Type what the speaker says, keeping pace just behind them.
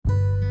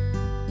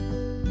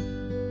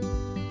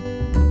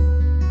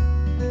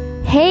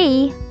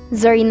Hey,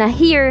 Zarina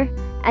here,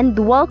 and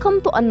welcome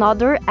to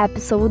another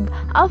episode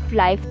of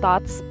Life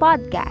Thoughts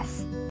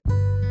Podcast.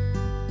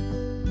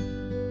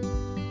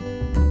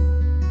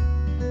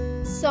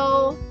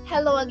 So,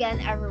 hello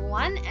again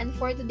everyone, and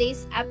for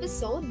today's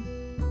episode,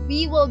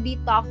 we will be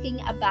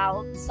talking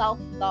about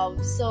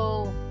self-love.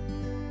 So,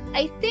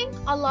 I think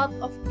a lot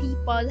of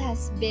people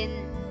has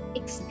been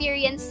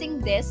experiencing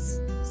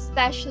this,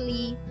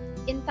 especially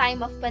in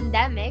time of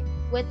pandemic,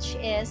 which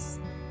is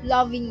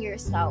loving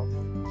yourself.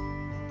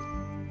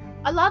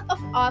 A lot of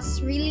us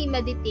really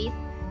meditate,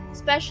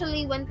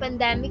 especially when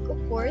pandemic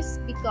occurs,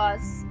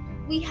 because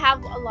we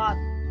have a lot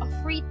of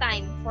free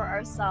time for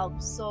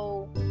ourselves.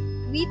 So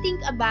we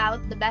think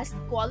about the best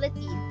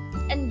quality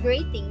and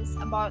great things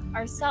about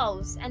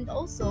ourselves and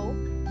also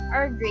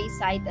our gray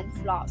side and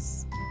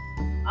flaws.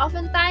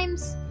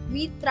 Oftentimes,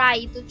 we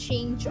try to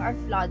change our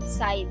flawed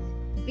side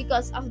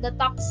because of the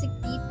toxic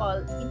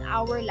people in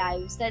our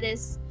lives that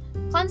is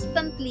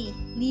constantly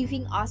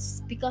leaving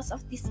us because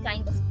of this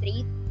kind of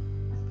trait.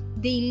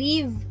 They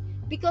leave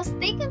because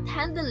they can't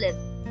handle it.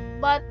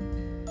 But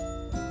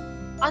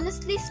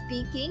honestly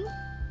speaking,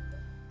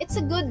 it's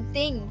a good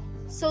thing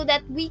so that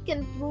we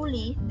can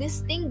truly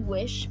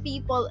distinguish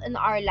people in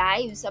our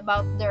lives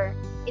about their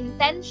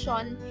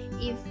intention,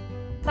 if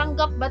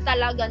tanggap ba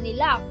talaga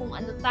nila kung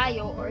ano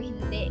tayo or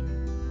hindi.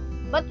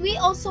 But we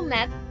also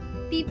met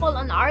people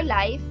on our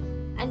life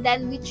and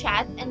then we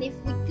chat, and if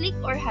we click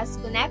or has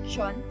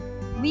connection,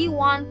 we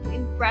want to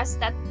impress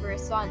that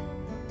person.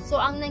 So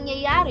ang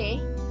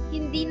nangyayari,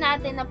 hindi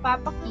natin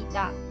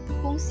napapakita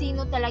kung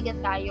sino talaga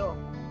tayo.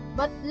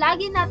 But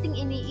lagi nating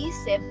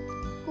iniisip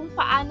kung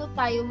paano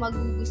tayo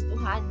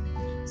magugustuhan.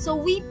 So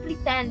we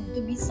pretend to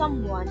be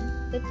someone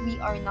that we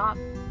are not.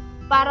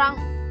 Parang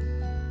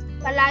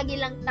palagi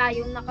lang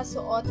tayong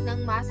nakasuot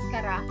ng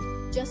maskara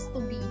just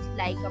to be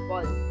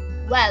likable.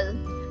 Well,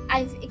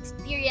 I've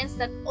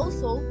experienced that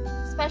also,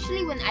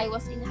 especially when I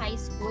was in high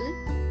school,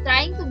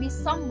 trying to be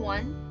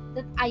someone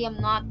that I am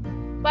not,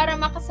 para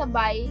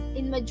makasabay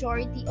in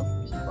majority of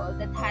people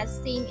that has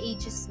same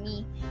age as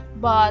me.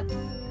 But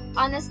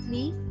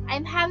honestly,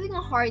 I'm having a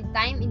hard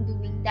time in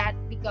doing that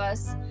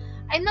because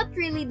I'm not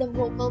really the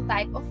vocal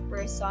type of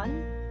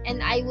person,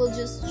 and I will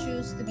just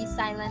choose to be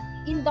silent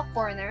in the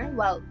corner.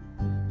 Well,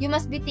 you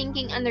must be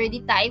thinking a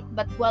nerdy type,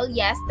 but well,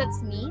 yes, that's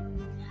me.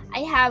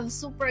 I have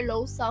super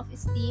low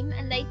self-esteem,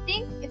 and I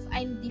think if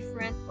I'm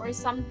different or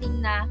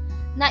something na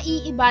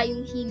naiiba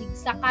yung hilig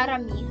sa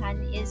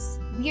karamihan is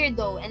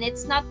weirdo and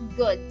it's not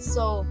good.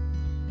 So,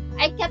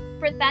 I kept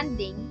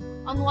pretending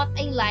on what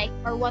I like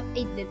or what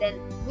I didn't,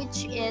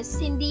 which is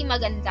hindi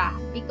maganda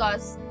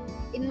because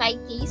in my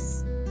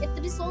case, it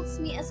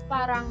results me as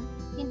parang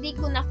hindi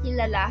ko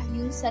nakilala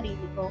yung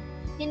sarili ko.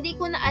 Hindi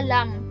ko na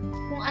alam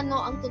kung ano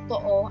ang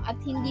totoo at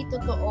hindi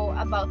totoo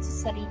about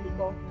sa sarili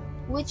ko,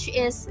 which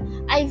is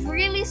I've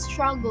really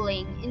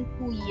struggling in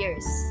 2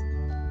 years.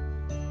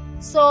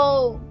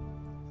 So,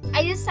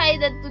 I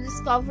decided to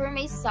discover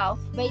myself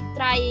by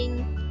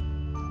trying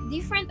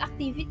different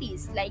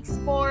activities like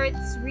sports,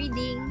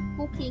 reading,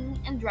 cooking,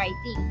 and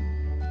writing.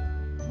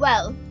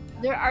 Well,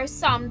 there are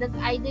some that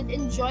I did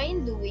enjoy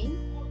in doing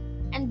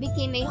and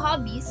became my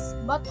hobbies,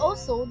 but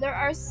also there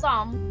are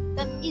some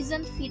that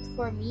isn't fit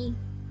for me.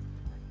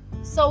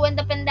 So when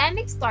the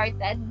pandemic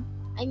started,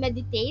 I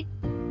meditate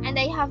and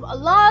I have a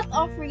lot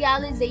of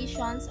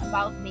realizations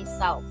about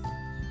myself.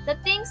 The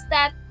things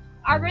that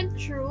aren't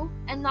true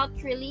and not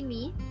really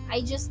me, I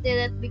just did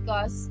it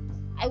because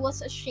I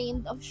was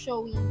ashamed of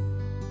showing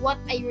what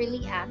I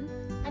really am,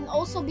 and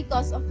also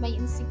because of my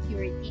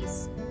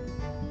insecurities.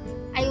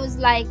 I was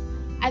like,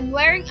 I'm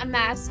wearing a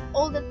mask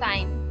all the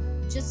time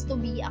just to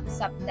be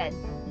accepted.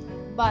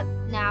 But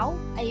now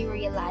I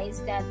realize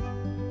that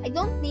I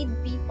don't need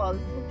people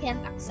who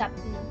can't accept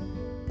me.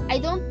 I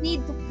don't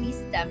need to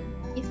please them.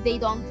 If they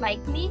don't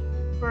like me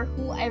for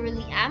who I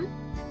really am,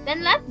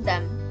 then let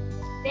them.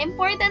 The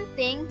important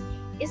thing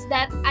is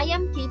that I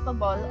am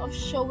capable of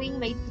showing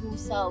my true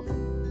self.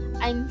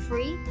 I'm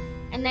free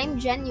and I'm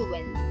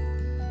genuine.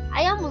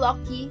 I am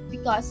lucky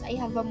because I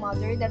have a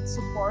mother that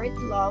support,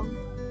 love,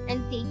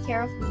 and take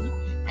care of me,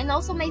 and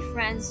also my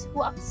friends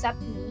who accept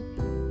me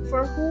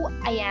for who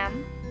I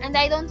am, and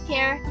I don't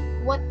care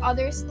what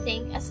others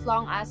think as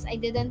long as I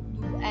didn't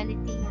do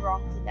anything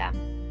wrong to them.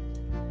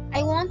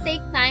 I won't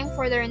take time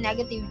for their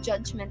negative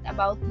judgment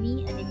about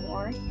me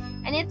anymore,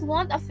 and it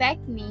won't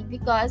affect me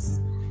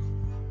because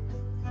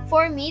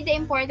for me, the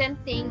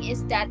important thing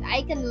is that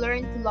I can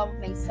learn to love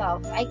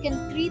myself. I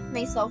can treat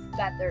myself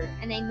better,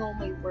 and I know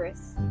my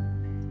worth.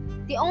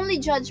 The only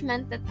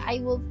judgment that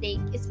I will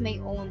take is my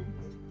own.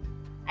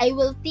 I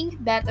will think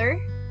better,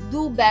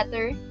 do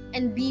better,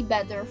 and be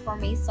better for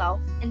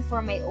myself and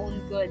for my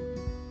own good.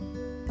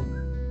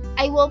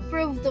 I will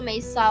prove to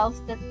myself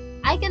that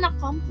I can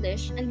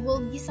accomplish and will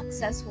be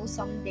successful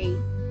someday.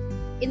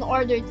 In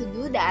order to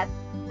do that,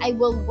 I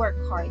will work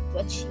hard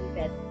to achieve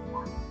it.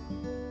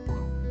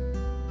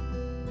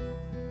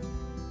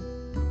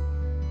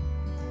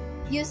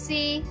 You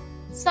see,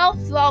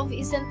 self-love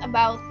isn't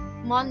about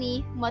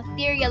money,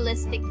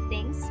 materialistic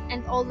things,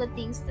 and all the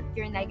things that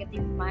your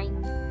negative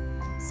mind.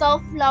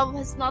 Self-love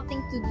has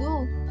nothing to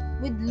do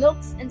with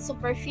looks and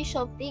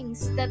superficial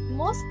things that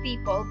most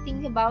people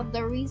think about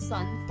the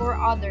reason for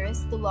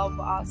others to love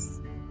us.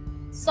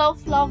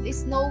 Self-love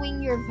is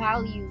knowing your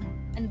value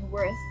and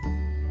worth.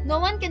 No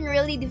one can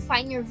really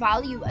define your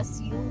value as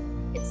you.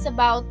 It's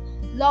about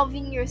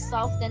loving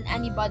yourself than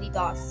anybody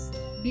does,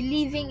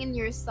 believing in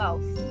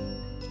yourself,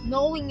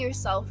 knowing your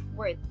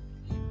self-worth,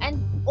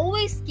 and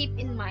always keep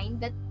in mind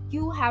that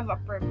you have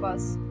a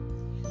purpose.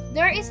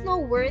 There is no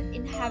worth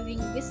in having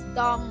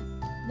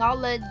wisdom,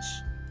 knowledge,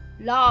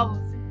 love,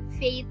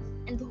 faith,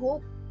 and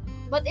hope,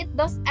 but it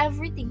does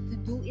everything to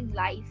do in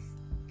life.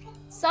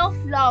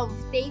 Self-love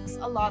takes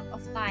a lot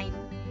of time.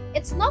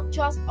 It's not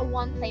just a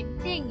one-time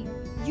thing.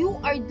 You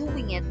are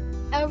doing it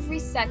every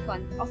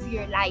second of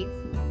your life.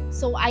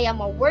 So I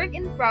am a work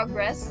in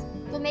progress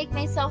to make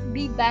myself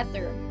be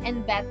better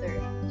and better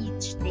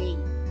each day.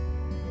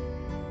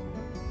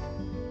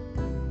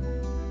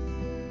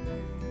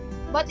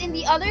 But in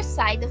the other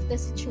side of the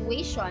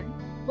situation,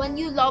 when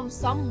you love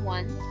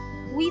someone,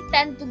 we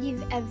tend to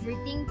give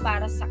everything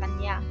para sa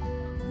kanya.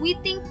 We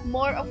think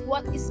more of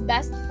what is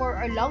best for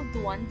our loved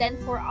one than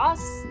for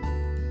us.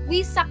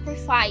 We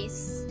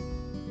sacrifice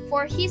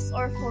for his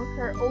or for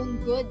her own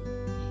good.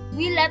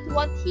 We let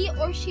what he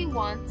or she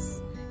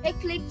wants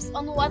eclipse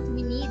on what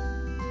we need.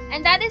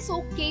 And that is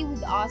okay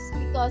with us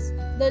because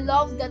the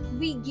love that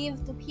we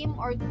give to him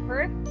or to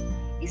her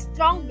is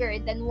stronger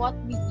than what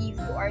we give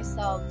to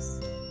ourselves,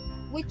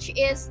 which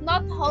is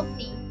not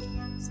healthy,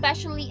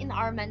 especially in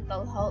our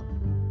mental health.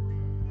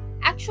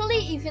 Actually,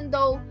 even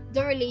though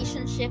the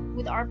relationship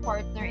with our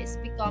partner is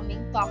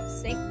becoming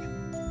toxic,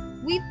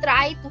 we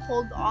try to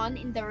hold on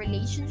in the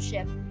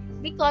relationship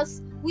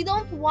because we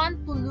don't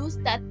want to lose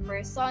that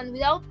person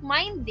without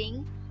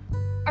minding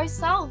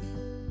ourselves.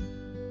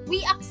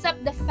 We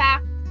accept the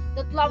fact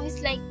that love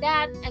is like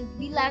that and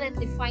we let it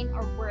define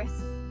our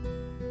worth.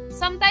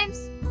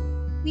 Sometimes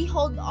we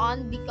hold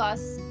on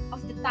because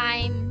of the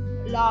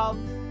time, love,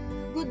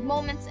 good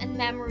moments, and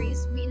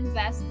memories we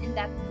invest in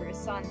that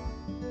person.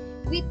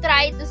 We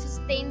try to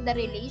sustain the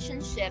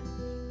relationship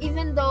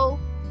even though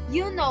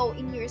you know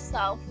in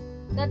yourself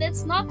that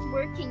it's not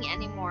working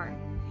anymore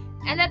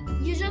and that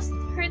you just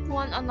hurt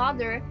one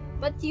another,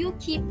 but you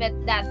keep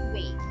it that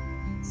way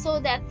so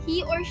that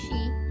he or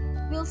she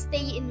will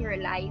stay in your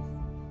life.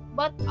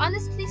 But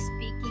honestly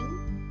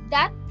speaking,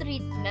 that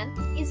treatment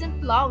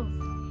isn't love.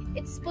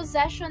 It's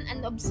possession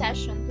and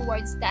obsession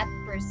towards that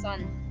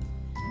person.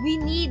 We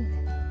need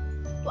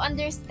to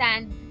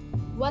understand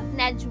what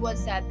Najwa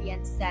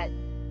Zabian said,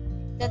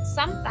 that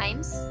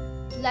sometimes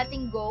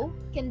letting go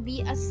can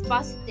be as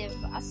positive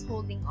as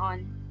holding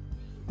on,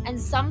 and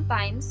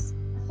sometimes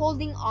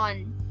holding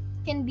on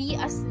can be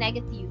as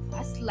negative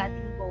as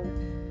letting go.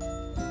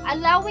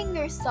 Allowing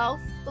yourself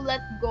to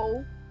let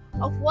go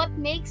of what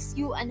makes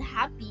you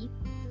unhappy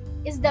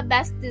is the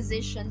best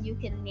decision you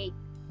can make,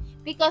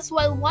 because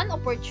while one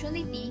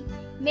opportunity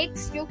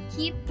makes you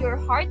keep your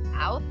heart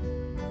out,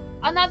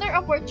 another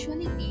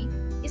opportunity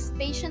is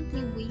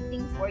patiently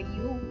waiting for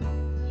you.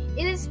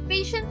 It is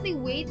patiently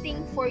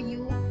waiting for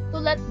you to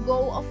let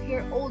go of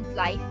your old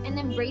life and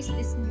embrace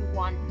this new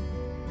one.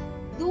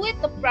 Do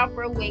it the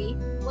proper way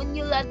when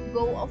you let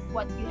go of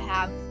what you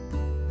have.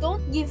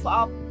 Don't give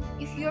up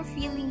if you're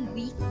feeling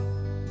weak.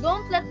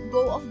 Don't let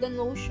go of the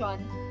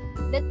notion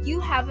that you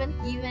haven't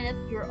given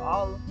it your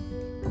all.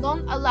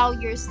 Don't allow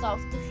yourself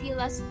to feel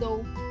as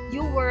though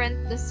you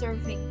weren't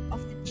deserving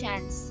of the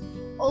chance.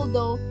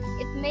 Although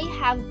it may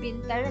have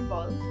been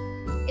terrible,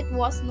 it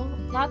was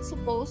not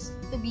supposed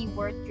to be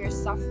worth your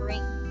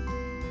suffering.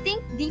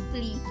 Think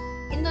deeply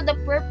into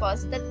the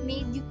purpose that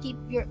made you keep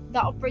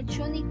the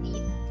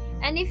opportunity,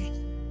 and if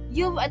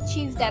you've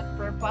achieved that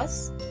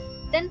purpose,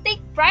 then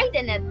take pride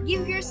in it.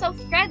 Give yourself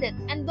credit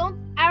and don't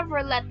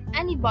ever let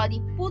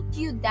anybody put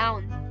you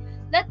down.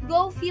 Let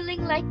go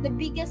feeling like the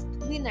biggest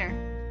winner,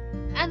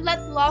 and let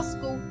loss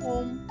go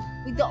home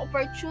with the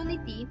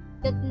opportunity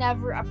that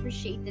never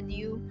appreciated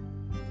you.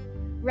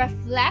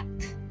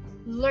 Reflect,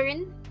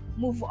 learn,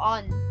 move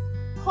on.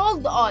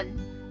 Hold on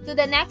to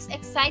the next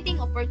exciting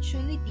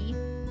opportunity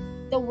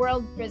the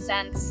world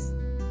presents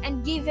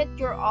and give it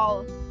your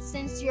all,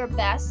 since your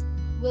best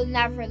will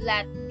never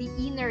let the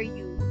inner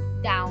you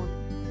down,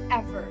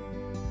 ever.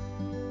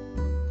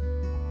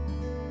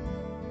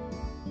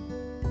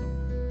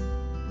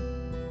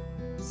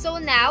 So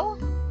now,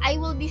 I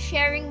will be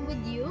sharing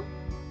with you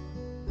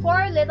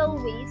 4 little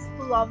ways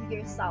to love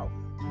yourself.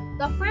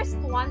 The first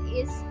one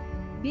is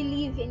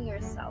believe in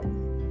yourself.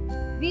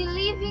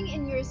 Believing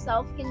in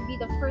yourself can be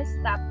the first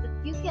step that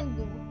you can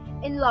do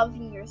in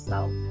loving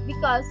yourself,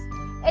 because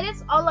it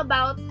is all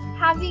about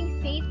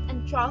having faith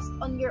and trust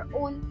on your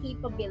own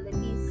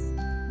capabilities.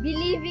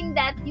 Believing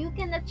that you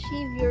can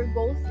achieve your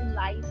goals in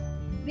life.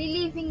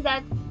 Believing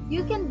that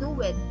you can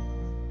do it.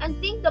 And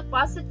think the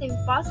positive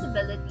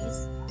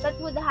possibilities that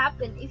would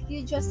happen if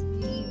you just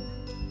believe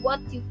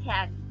what you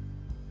can.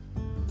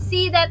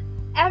 See that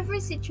Every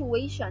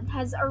situation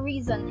has a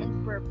reason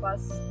and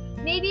purpose.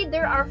 Maybe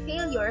there are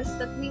failures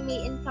that we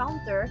may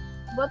encounter,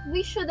 but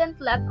we shouldn't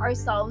let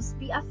ourselves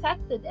be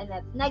affected in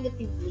it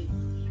negatively.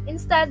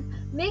 Instead,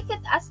 make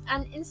it as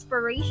an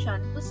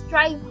inspiration to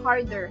strive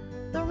harder,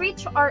 to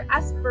reach our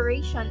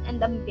aspiration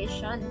and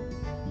ambition.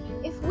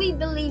 If we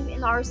believe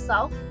in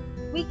ourselves,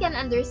 we can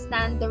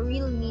understand the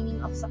real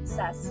meaning of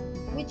success,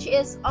 which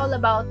is all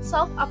about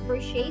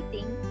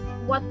self-appreciating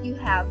what you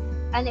have,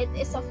 and it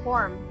is a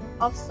form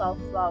of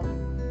self-love.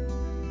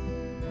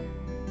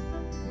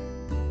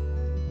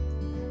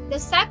 The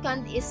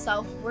second is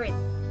self-worth.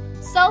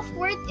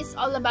 Self-worth is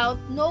all about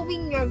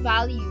knowing your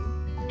value,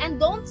 and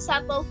don't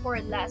settle for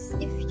less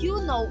if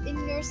you know in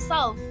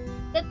yourself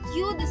that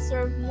you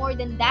deserve more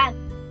than that.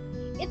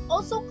 It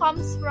also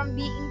comes from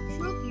being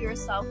true to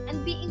yourself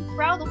and being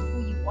proud of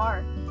who you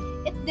are.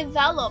 It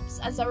develops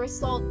as a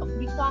result of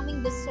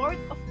becoming the sort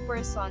of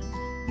person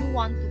you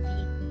want to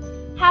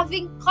be.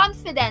 Having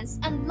confidence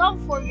and love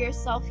for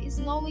yourself is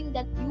knowing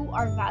that you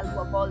are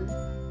valuable.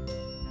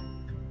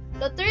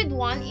 The third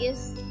one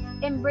is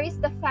embrace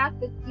the fact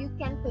that you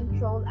can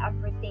control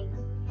everything.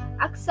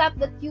 Accept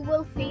that you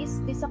will face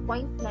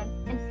disappointment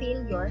and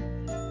failure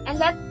and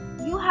that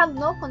you have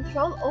no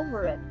control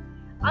over it.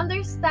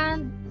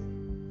 Understand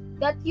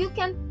that you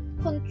can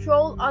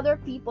control other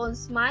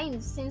people's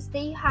minds since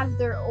they have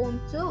their own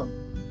too.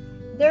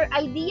 Their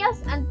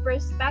ideas and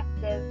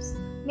perspectives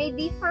may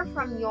differ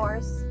from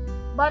yours,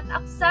 but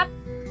accept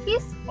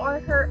his or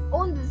her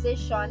own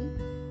decision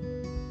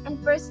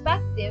and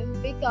perspective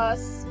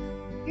because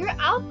you're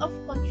out of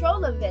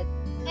control of it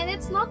and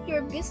it's not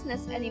your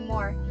business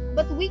anymore.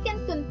 But we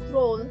can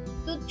control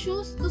to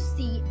choose to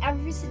see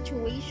every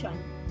situation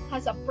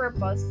has a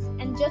purpose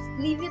and just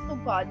leave it to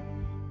God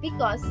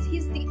because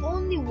He's the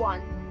only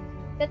one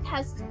that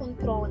has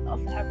control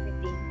of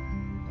everything.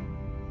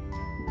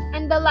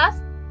 And the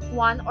last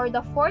one or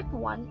the fourth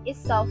one is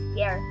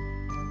self-care.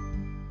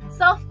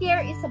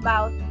 Self-care is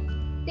about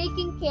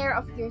taking care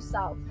of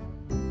yourself,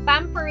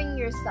 pampering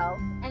yourself,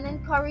 and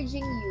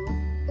encouraging you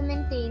to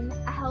maintain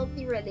a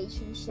healthy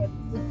relationship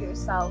with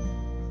yourself.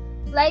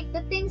 Like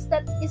the things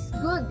that is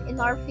good in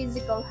our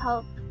physical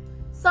health.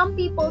 Some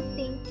people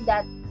think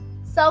that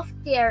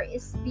self-care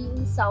is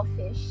being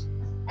selfish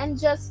and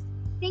just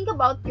think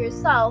about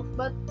yourself,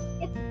 but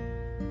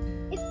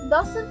it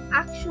doesn't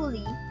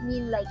actually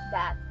mean like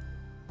that.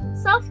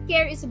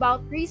 Self-care is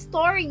about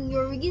restoring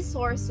your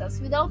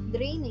resources without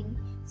draining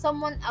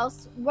someone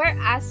else,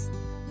 whereas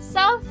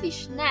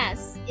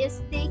selfishness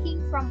is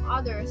taking from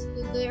others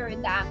to their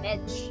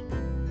damage.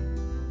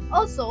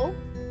 Also,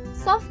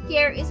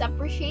 self-care is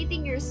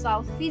appreciating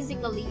yourself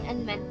physically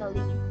and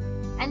mentally,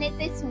 and it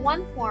is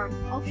one form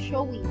of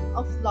showing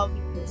of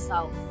loving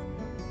yourself.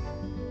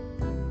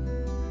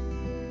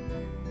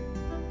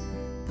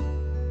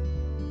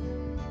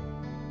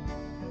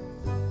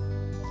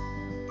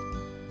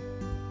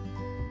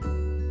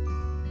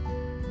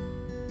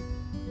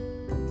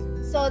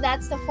 So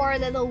that's the 4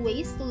 little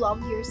ways to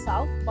love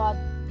yourself. But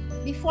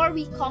before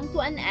we come to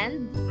an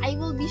end, I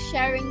will be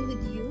sharing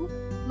with you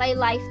my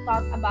life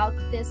thought about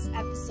this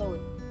episode.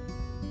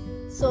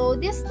 So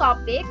this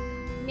topic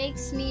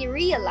makes me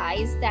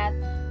realize that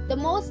the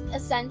most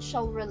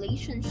essential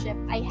relationship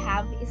I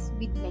have is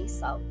with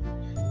myself.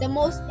 The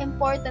most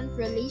important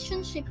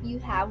relationship you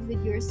have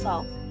with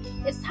yourself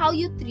is how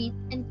you treat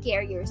and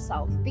care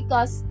yourself,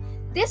 because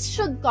this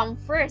should come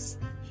first.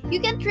 You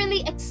can't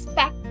really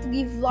expect to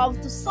give love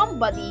to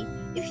somebody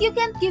if you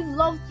can't give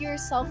love to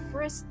yourself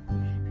first.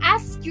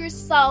 Ask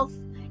yourself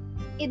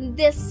in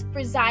this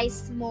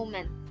precise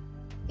moment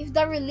if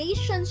the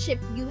relationship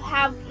you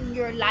have in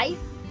your life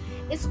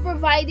is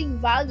providing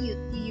value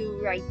to you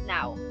right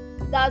now.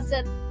 Does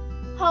it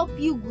help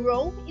you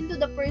grow into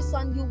the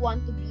person you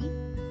want to be?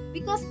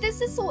 Because this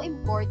is so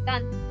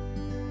important.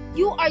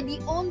 You are the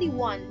only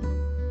one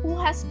who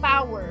has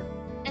power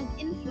and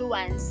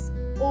influence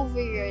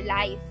over your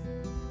life.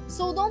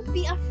 So don't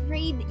be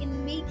afraid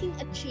in making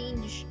a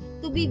change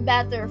to be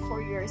better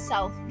for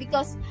yourself,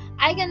 because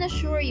I can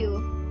assure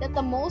you that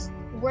the most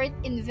worth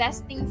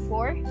investing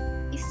for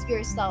is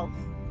yourself.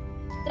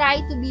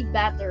 Try to be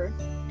better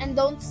and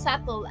don't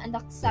settle and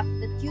accept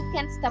that you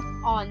can't step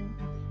on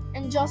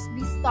and just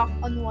be stuck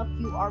on what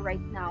you are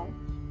right now,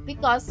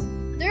 because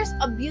there's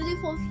a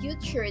beautiful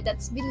future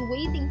that's been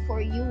waiting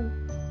for you.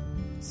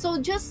 So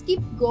just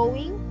keep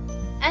going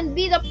and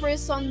be the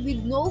person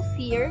with no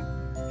fear,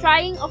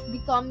 trying of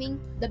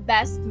becoming the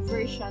best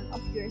version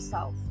of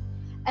yourself.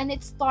 And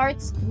it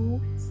starts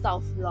through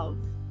self-love.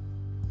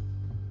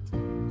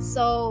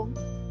 So,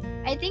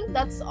 I think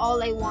that's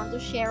all I want to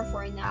share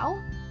for now.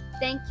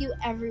 Thank you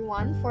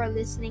everyone for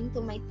listening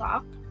to my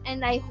talk,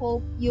 and I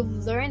hope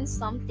you've learned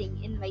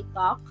something in my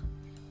talk.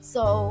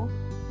 So,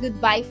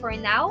 goodbye for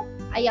now.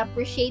 I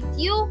appreciate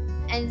you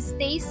and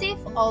stay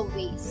safe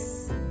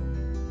always.